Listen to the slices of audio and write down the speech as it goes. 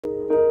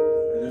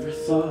never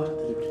thought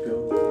that it would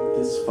go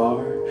this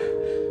far.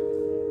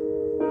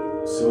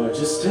 So I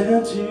just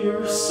stand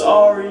here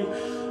sorry,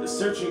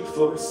 searching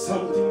for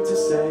something to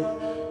say.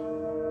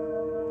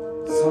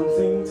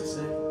 Something to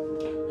say.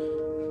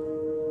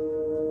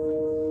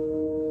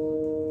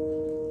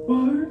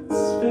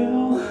 Words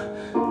fail,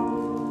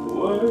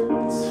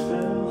 words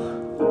fail.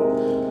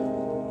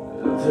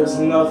 There's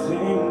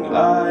nothing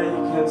I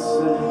can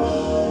say.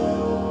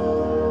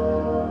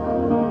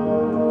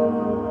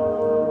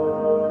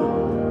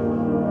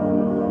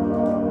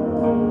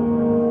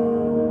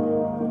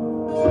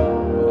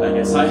 I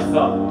guess I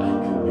thought I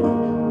could be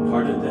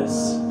part of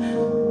this.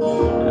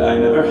 I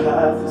never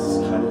had this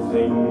kind of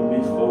thing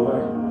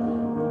before.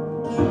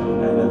 I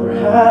never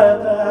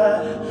had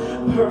that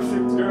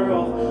perfect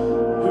girl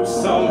who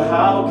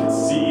somehow could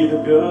see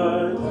the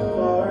good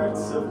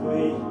parts of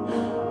me.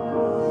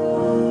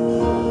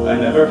 I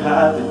never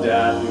had the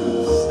dad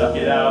who stuck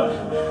it out.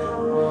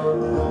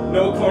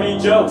 No corny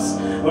jokes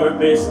or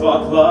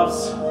baseball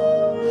gloves.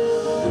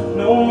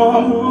 No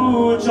mom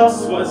who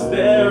just was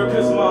there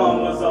 'cause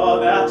mom was all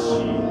that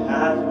she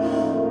had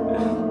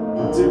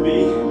to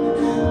be.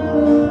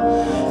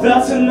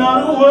 That's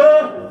not a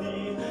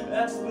worthy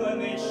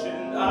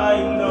explanation,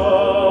 I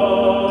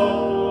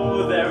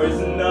know. There is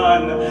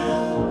none.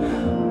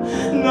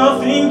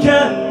 Nothing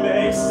can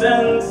make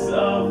sense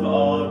of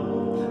all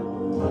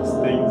these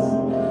things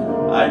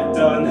I've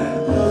done.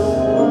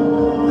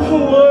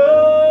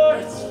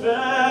 Words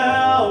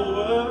fell.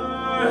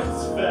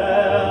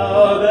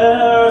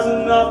 There's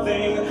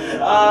nothing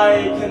I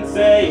can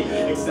say,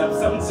 except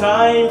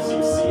sometimes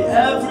you see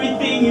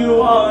everything you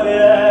wanted,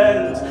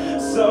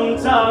 and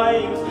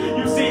sometimes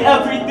you see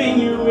everything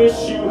you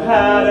wish you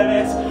had, and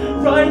it's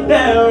right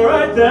there,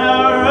 right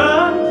there,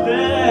 right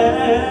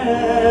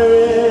there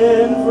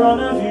in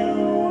front of you.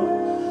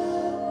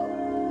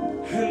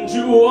 And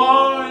you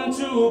want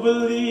to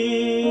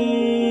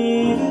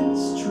believe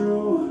it's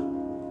true,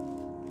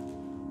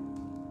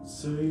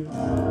 so you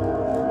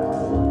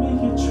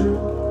make it true.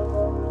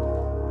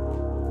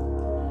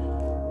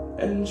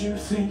 And you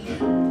think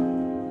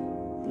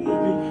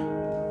maybe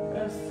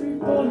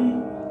everybody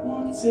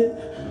wants it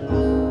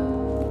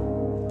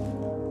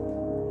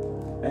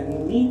and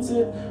needs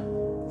it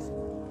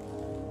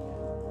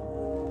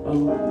a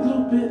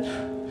little bit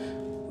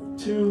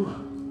too.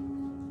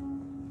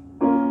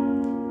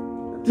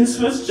 This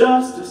was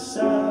just a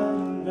sad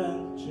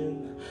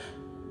invention.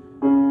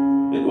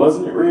 It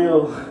wasn't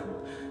real,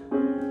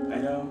 I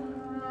know,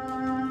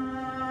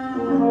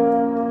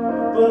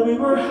 but we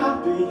were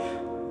happy.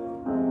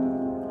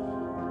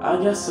 I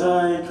guess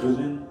I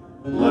couldn't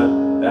let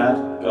that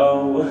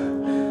go.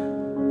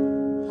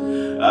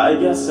 I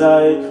guess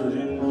I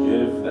couldn't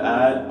give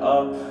that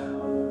up.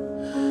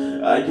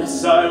 I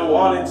guess I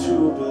wanted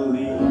to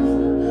believe,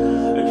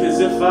 because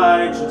if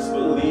I just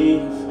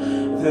believe,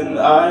 then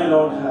I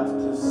don't have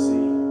to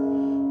see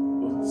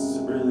what's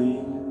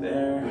really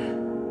there.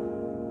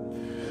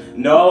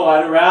 No,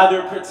 I'd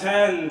rather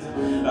pretend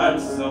I'm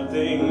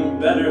something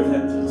better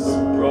than these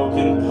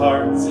broken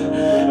parts.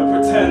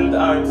 Pretend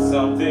I'm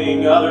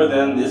something other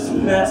than this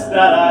mess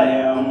that I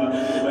am.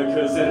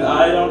 Because then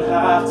I don't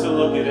have to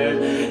look at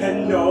it,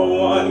 and no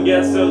one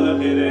gets to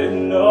look at it.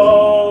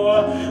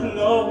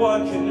 No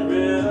one can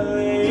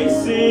really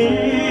see.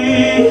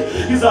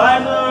 Cause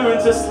I've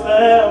learned to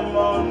slam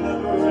on the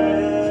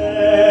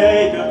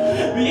brake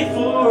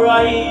before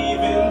I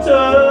even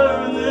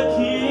turn the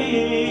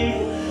key.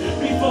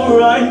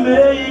 Before I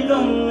make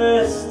a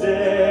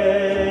mistake,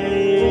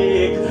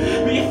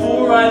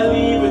 before I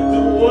leave with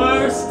the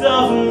worst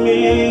of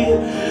me,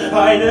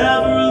 I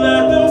never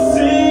let them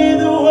see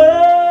the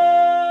worst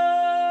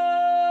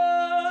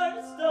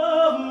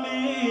of me.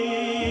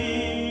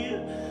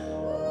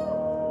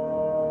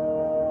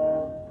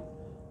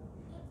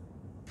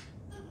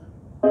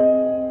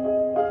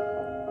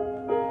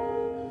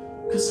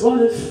 'Cause what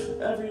if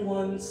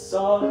everyone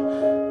saw?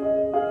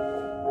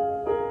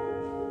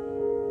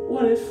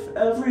 What if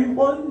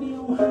everyone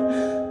knew?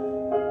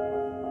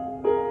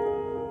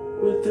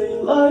 Would they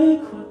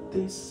like what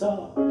they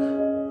saw?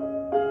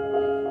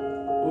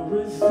 Or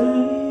would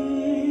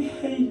they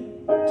hate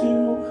it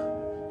too?